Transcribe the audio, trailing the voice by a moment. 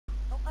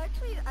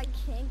Actually, I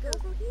can't go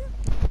over here,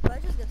 but I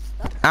just get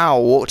stuck. Ow,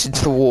 walked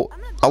into the wall.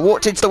 I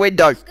walked into the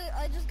window.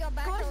 I just got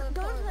back to the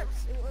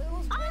toilets. It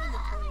was great in the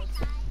toilets.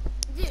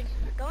 Dude,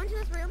 go into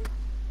this room.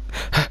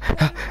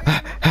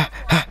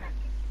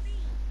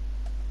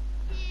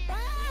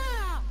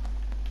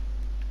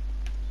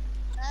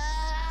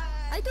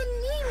 I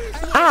didn't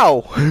even.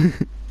 Ow!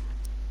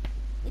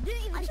 It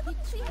didn't even. I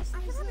should see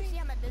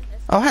my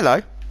business. Oh, hello.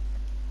 Okay.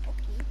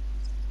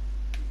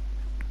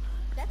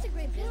 That's a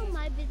great business.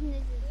 My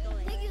business is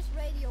going. Take this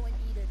radio and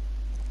eat it.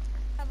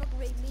 Have a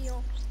great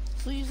meal.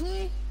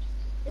 Sleazy?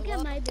 Look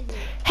at my business.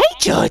 Hey,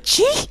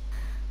 Georgie. This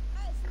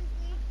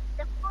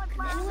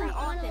is an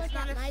office,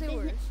 not a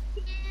sewers.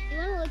 You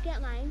want to look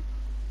at mine?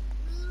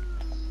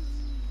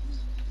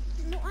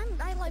 No,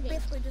 I like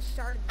basically just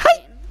started the Hi.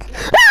 game.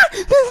 Ah,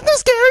 this is the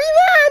scary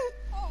man.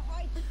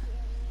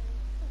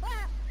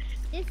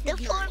 This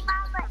is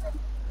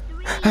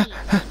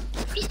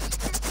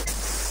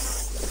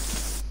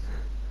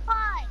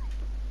mine.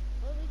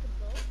 Well, we could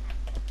both have.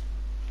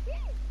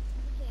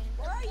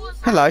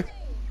 Hello.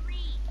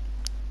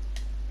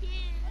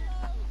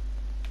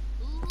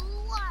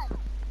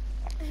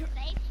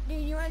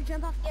 Dude, you want to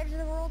jump off the edge of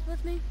the world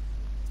with me?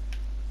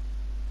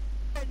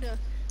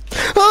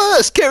 Oh,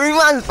 the scary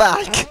man's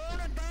back.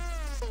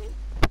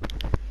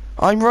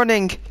 I'm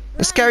running.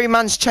 The scary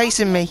man's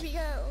chasing me.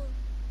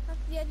 Off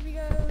the edge we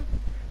go.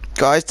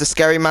 Guys, the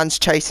scary man's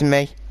chasing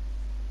me.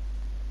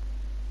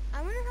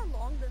 I wonder how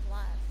long this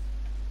lasts.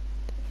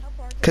 Like, how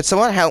far Could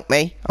someone help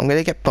me? I'm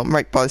gonna get bum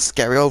raped by the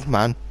scary old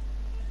man.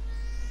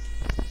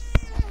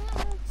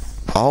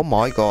 Oh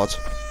my god.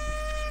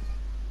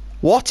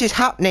 What is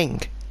happening?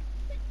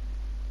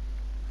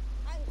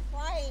 I'm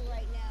crying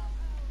right now.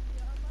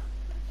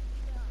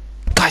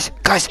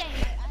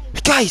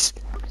 Guys,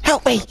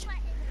 help me.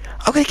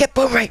 I'm gonna get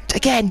bum raped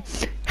again.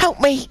 Help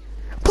me,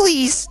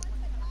 please.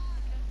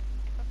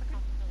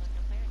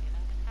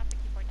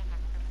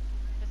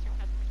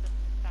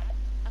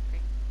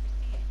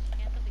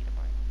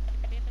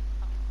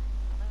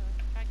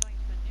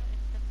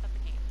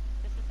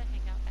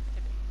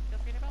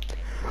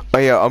 Oh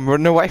yeah, I'm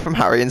running away from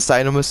Harry and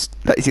saying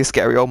that he's a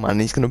scary old man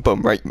and he's gonna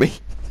bum rape me.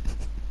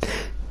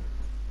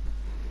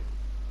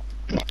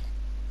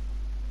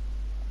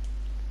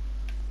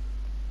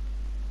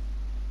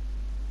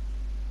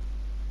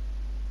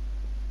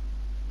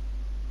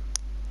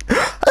 I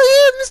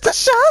am Mr.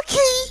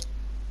 Sharky!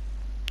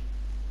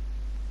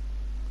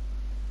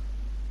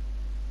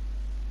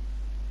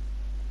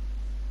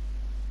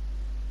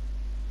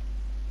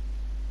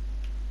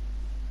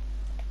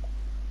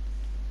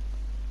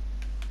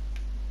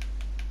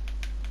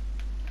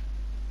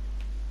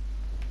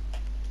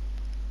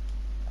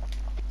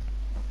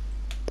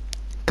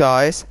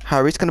 Guys,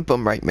 Harry's gonna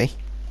bum rape me.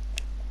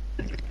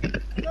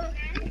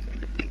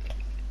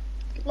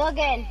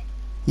 Logan,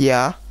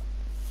 Yeah?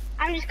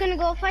 I'm just gonna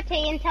go for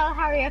tea and tell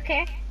Harry,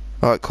 okay?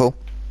 Alright, cool.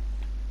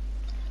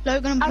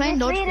 Logan, I'm playing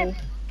just read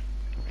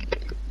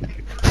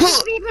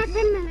dodgeball. Leave it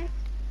 10 minutes.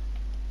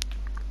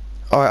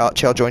 Alright,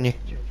 Archie, I'll join you.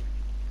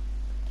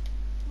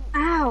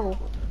 Ow.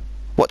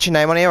 What's your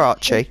name on here,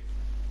 Archie?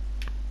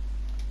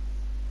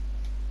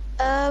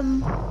 I don't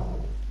know.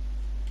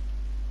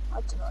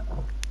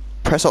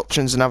 Press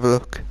options and have a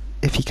look,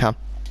 if you can.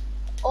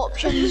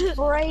 Options: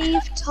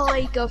 Brave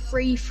Tiger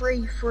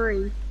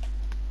 333.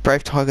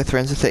 Brave Tiger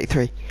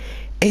 333.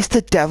 It's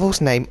the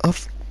devil's name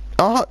of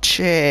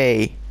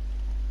Archie.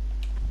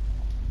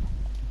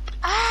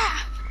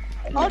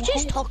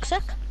 Archie's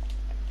toxic.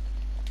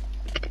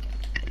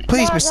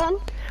 Please, Logan,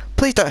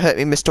 please don't hurt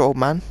me, Mr. Old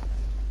Man.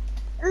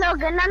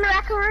 Logan, I'm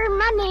recording.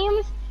 My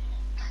name's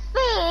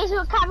Fizz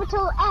with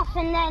capital F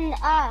and then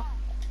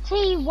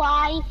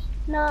T-Y.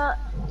 No,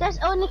 there's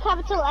only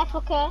capital F,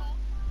 okay?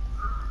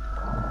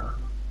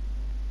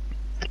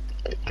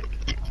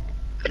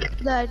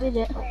 No, I did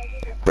it.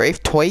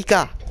 Brave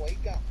Tiger.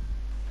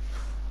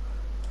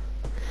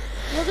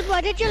 Logan,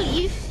 why did you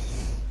leave?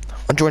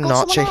 I'm joining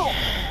Archie.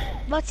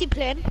 What's he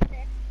playing?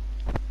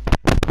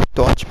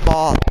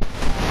 Dodgeball.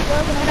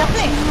 Logan, I'm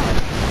playing.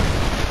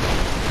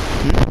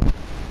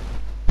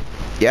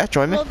 Yeah,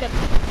 join me. Logan.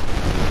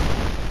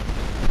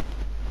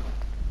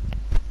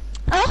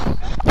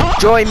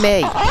 Join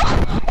me.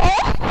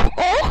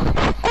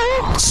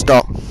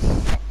 Stop.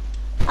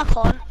 I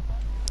can't.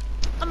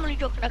 I'm only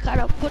joking, I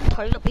can't. I'm going to the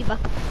toilet, be back.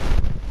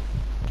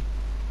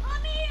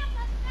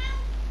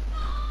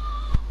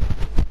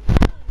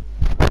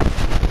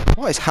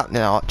 What is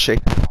happening, Archie?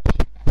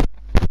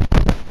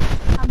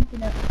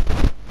 Camping it.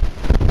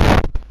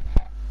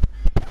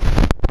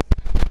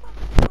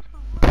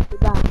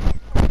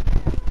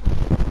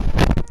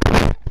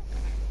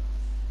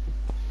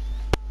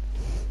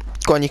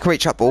 Go on, you can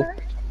reach that ball.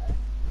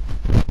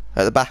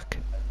 At the back.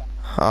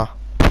 Ah.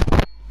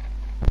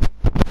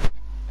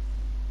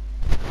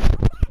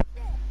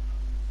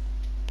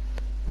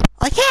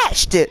 I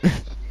catched it!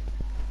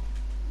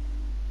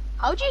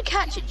 How do you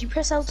catch it? Do you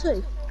press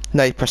L2?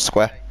 No, you press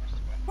square.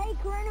 Hey,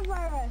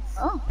 coronavirus.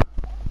 Oh.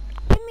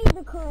 Give me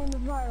the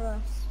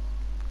coronavirus.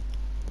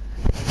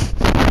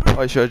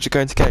 Oh, sure, you're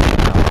going to catch it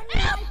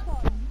now.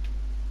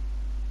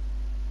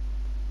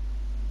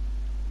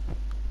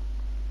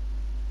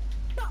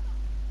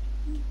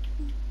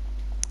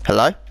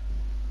 Hello?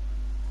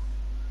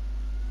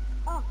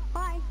 Oh,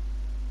 hi.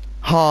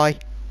 Hi.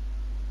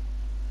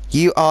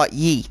 You are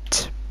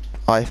Yeet,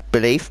 I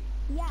believe.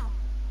 Yeah.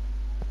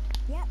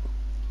 Yep.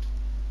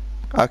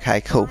 Okay,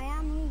 cool. I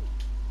am you.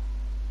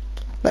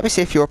 Let me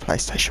see if you're a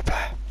PlayStation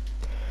player.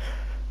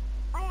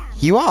 I am.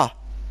 You are.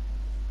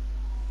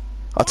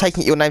 I'll take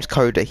it your name's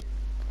Cody.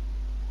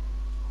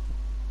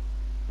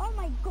 Oh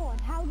my god,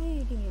 how do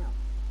you do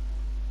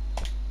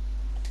that?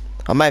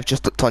 I may have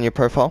just looked on your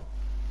profile.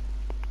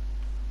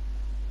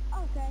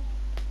 Okay.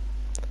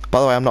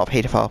 By the way, I'm not a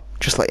paedophile,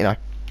 just to let you know.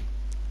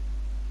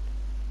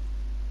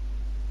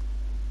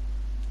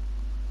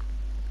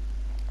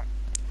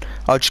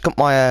 I just got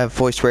my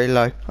voice really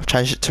low. I've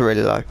changed it to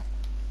really low.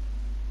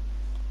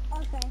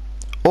 Okay.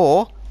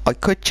 Or, I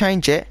could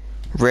change it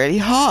really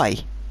high.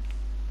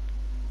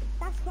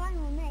 That's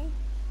fine with me.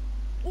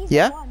 Either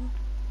Yeah? one.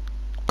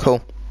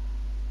 Cool.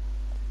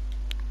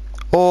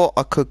 Or,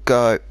 I could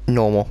go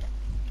normal.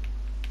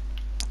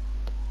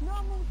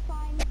 Normal's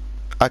fine.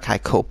 Okay,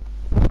 cool.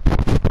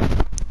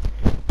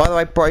 By the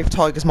way, Brave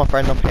Tiger's my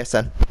friend on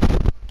PSN. Okay.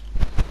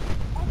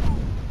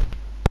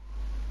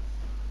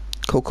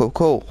 Cool, cool,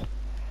 cool.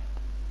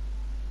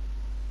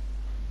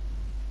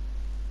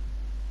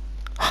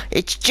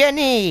 It's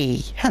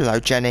Jenny! Hello,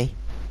 Jenny.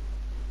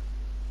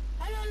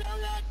 Hello,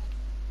 Logan.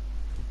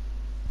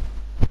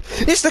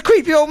 It's the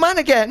creepy old man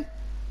again!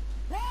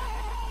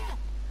 Ah!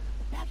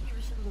 Back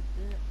here, son of a bitch.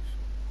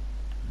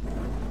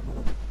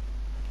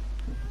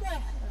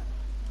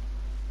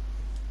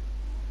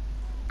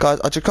 Guys,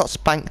 I just got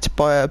spanked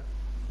by a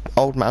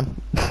old man.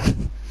 Okay. Just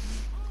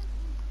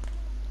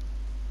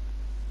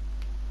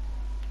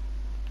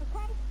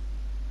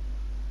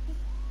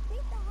beat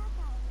the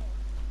heck out of it.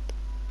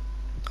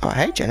 Oh,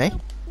 hey, Jenny. For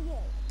you.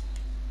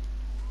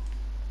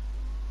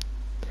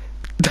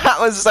 That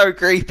was so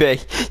creepy.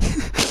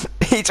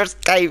 He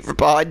just came from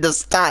behind the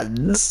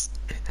stands.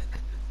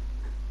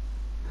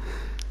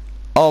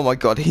 Oh my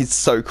god, he's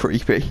so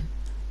creepy.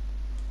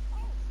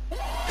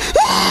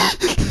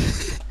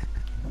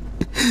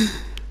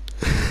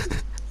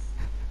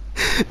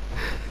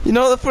 You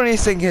know what the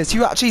funniest thing is?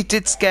 You actually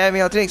did scare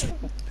me. I didn't.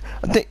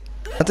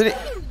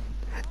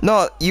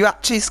 No, you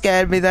actually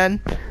scared me then.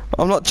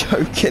 I'm not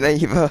joking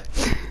either.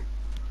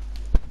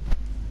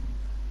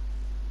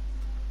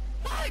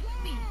 Fight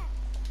me.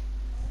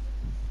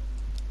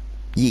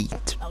 Yeet.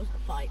 That was the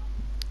fight.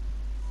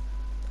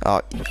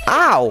 Oh,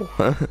 ow!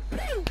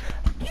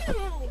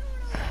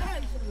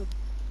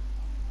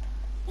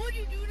 What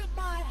you do to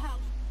my house?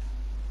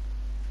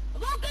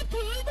 Welcome to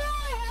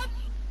my house.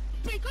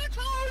 Take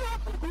control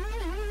of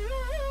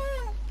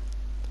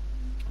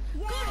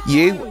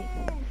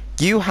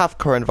You have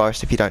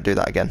coronavirus if you don't do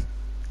that again.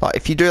 Like,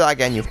 if you do that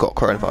again, you've got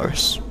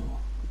coronavirus.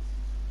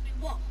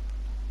 What?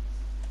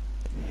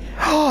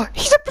 Oh,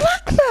 he's a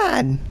black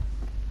man!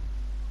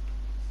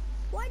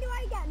 Why do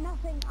I get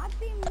nothing? I've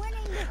been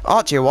winning this.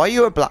 Archie, why are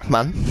you a black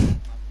man? This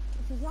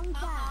is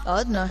unfair.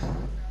 I don't know.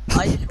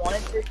 I just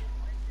wanted to.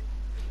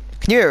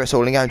 Can you hear us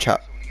all in game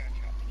chat?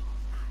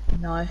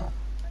 No.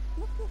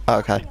 Oh,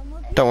 okay.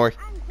 Don't worry.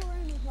 And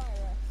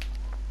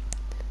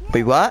coronavirus.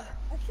 Wait, what?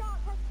 A shark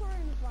has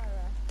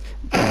coronavirus.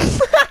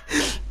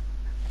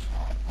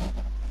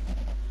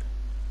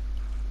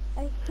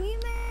 A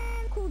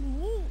human called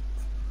Yeet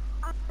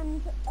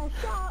and a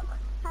shark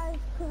has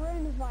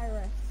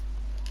coronavirus.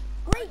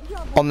 Great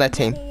job. On their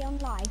team. everybody on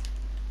live.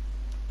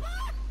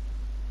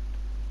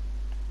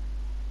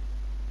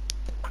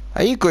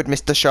 Are you good,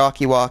 Mr.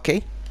 Sharky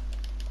Walky?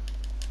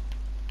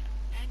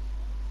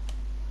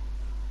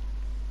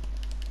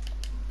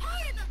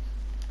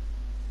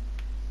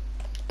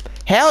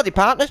 Howdy,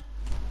 partner.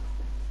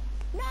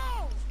 No!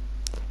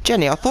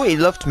 Jenny, I thought you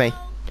loved me.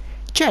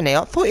 Jenny,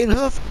 I thought you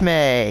loved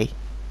me.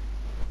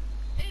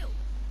 Ew.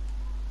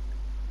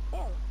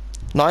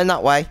 Not in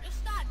that way.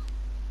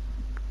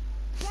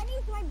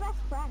 Jenny's my best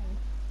friend.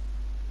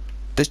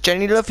 Does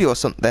Jenny love you or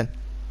something?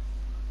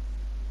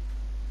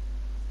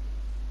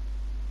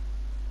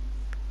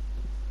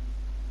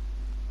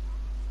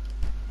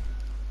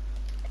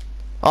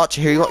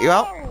 Archie, who got you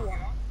out?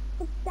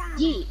 Sit down.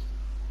 Yeet.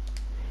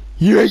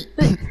 Yeet!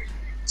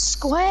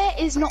 Square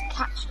is not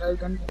catch,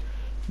 Logan.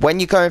 When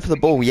you're going for the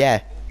ball, yeah.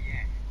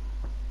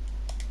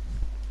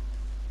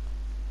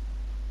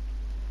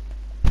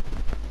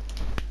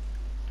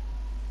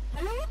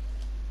 Hello?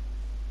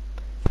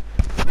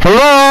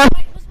 Hello?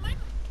 Wait,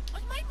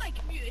 was my mic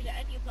muted at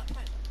any of that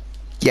time?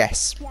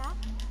 Yes. Yeah? Oh,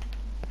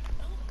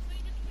 so you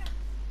didn't hear?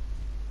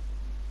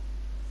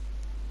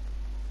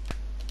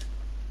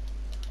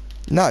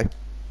 No. Okay,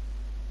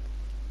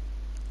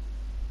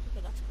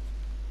 that's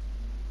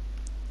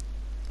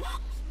good.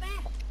 Box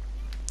man.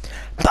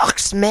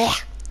 Box me.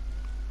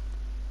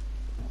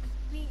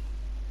 Me.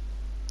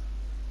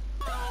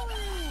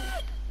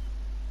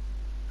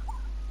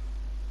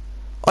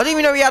 I didn't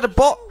even know he had a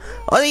bot.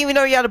 I didn't even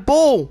know he had a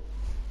ball.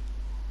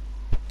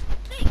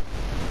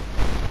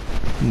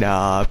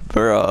 Nah,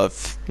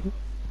 bruv.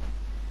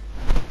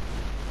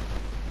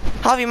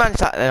 How have you managed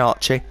that then,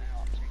 Archie?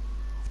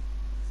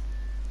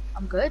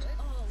 I'm good.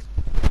 Oh.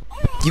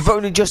 You've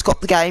only just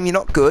got the game, you're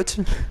not good.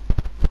 Look,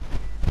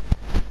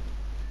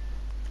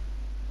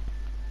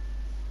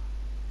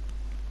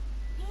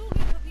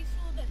 we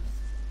saw this.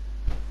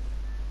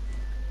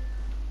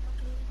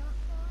 Okay, not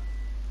far.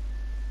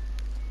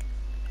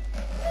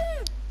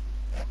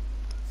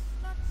 It's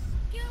not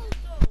skill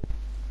though.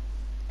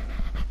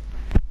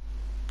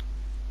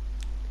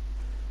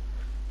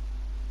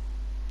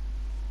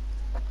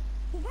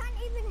 He can't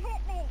even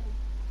hit me.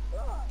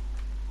 Look.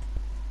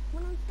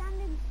 When I'm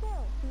standing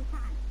still, he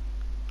can't.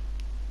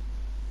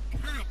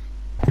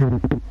 Oh,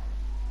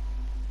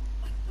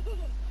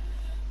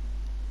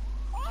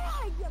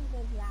 I jumped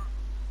over that.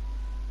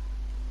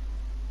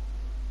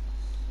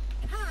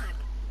 Can't.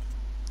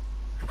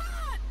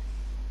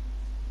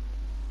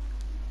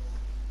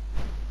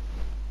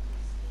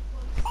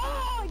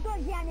 Oh, I got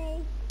Jenny.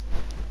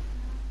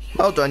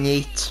 Well done,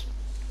 Yeet.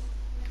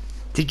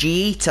 Did you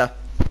eat her?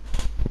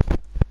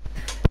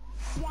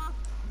 Yeah,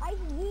 I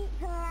yeet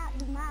her out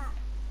the map.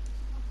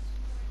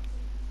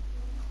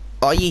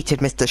 I yeeted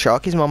Mr.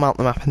 Sharky's mum out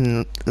the map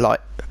in like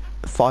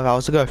 5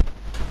 hours ago.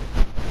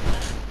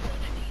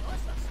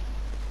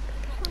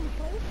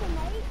 Completion,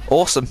 mate.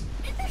 Awesome.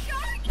 It's a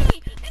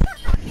sharky! It's a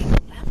sharky!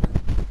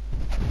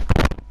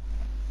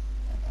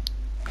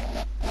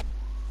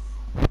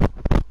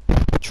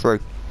 True.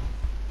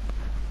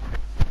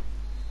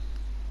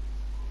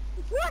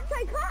 What?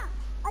 I can't.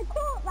 I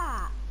caught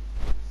that.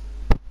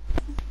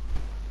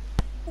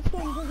 This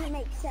game doesn't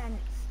make sense.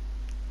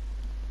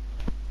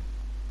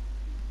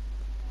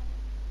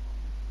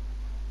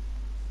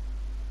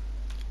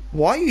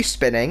 Why are you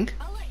spinning?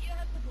 I'll let you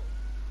have the ball.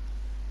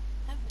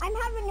 I'm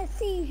having a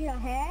seizure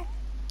here.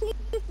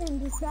 Please don't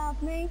disturb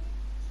me.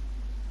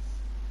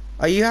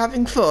 Are you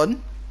having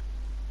fun?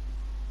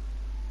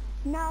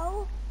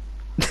 No.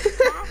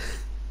 Yes.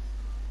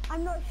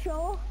 I'm not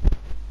sure.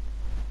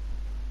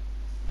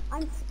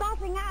 I'm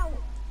spazzing out.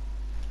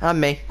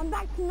 And me. I'm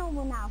back to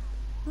normal now.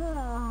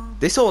 Ugh.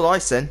 This all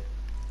icing.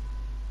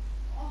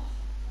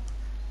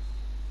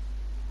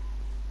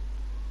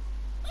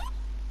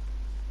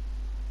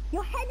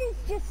 Your head is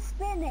just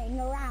spinning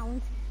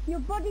around. Your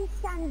body's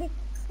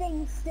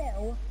staying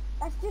still.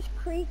 That's just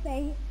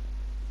creepy.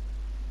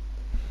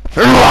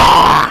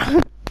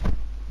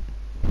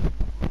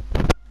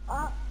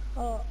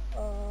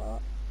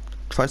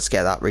 Try to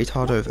scare that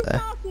retard over there.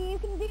 Sharky, you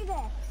can do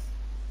this.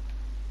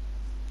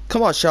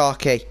 Come on,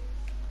 Sharky.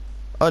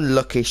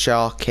 Unlucky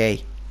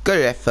Sharky.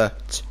 Good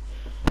effort.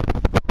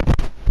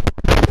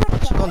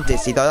 Good Come on, job.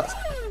 Dizzy, though. That's...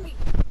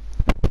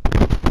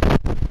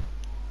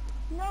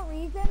 No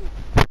reason.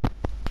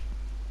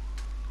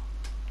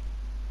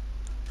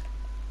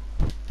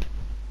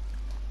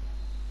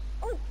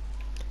 Oh,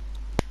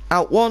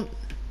 Out one.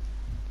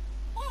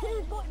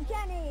 who's got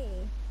Jenny?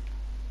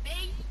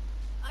 Me?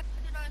 I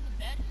put it on the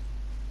bed.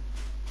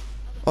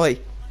 Oi.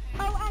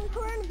 Oh, and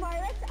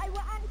coronavirus, I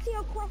will answer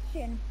your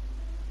question.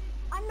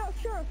 I'm not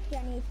sure if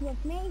Jenny's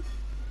with me.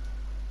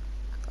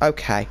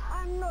 Okay.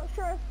 I'm not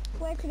sure if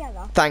we're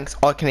together. Thanks,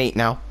 I can eat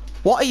now.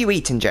 What are you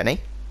eating,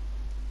 Jenny?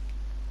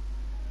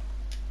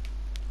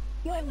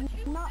 You're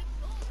not.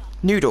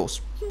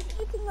 Noodles. She's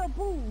eating her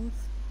balls.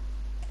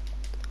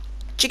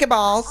 Chicken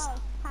balls.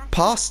 Oh,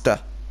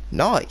 Pasta.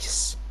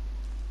 Nice.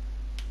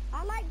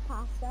 I like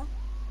pasta.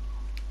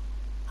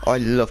 I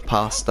love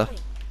pasta.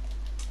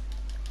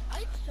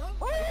 I so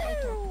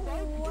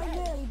Oh, I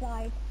nearly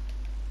died.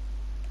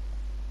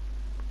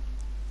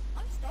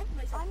 I'm stuffing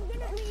myself. I'm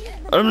gonna leave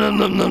the Nom,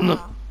 nom, nom,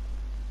 nom.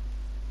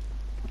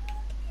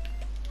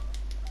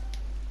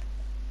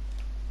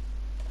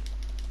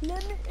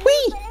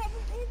 Whee!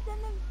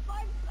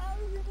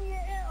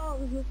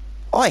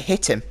 I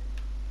hit him.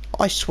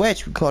 I swear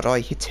to God, I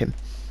hit him.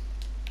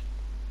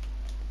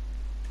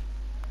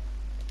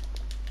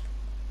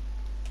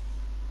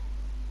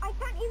 I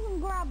can't even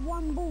grab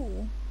one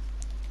ball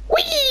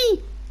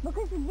Whee!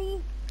 because of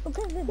these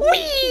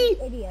Whee!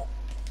 idiots.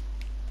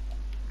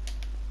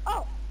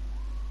 Oh.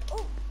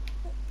 Oh.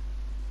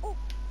 Oh.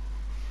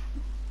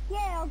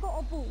 Yeah, I got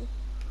a ball.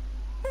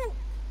 Oh,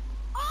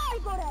 I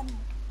got him.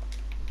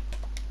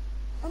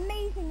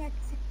 Amazing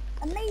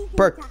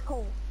Bro.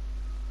 tackle.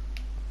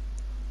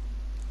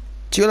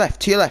 To your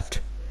left, to your left.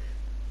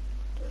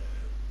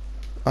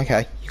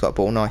 Okay, you got a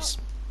ball, nice.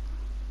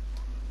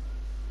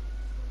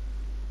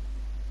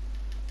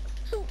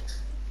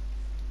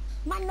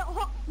 Man, not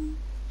hot.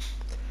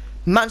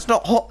 Man's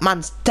not hot,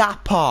 man's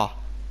dapper.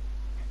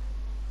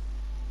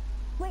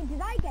 Wait,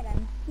 did I get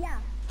him? Yeah.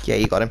 Yeah,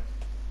 you got him.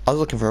 I was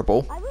looking for a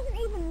ball. I wasn't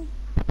even.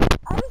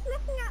 I was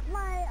looking at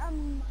my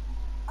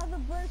other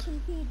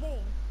broken TV.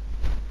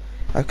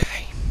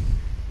 Okay.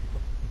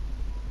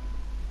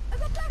 I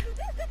got back in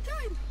this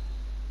time.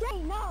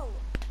 Jenny, no.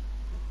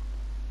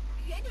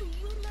 Jenny,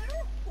 you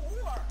little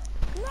whore.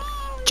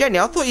 No. Jenny,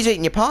 I thought you was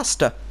eating your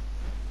pasta.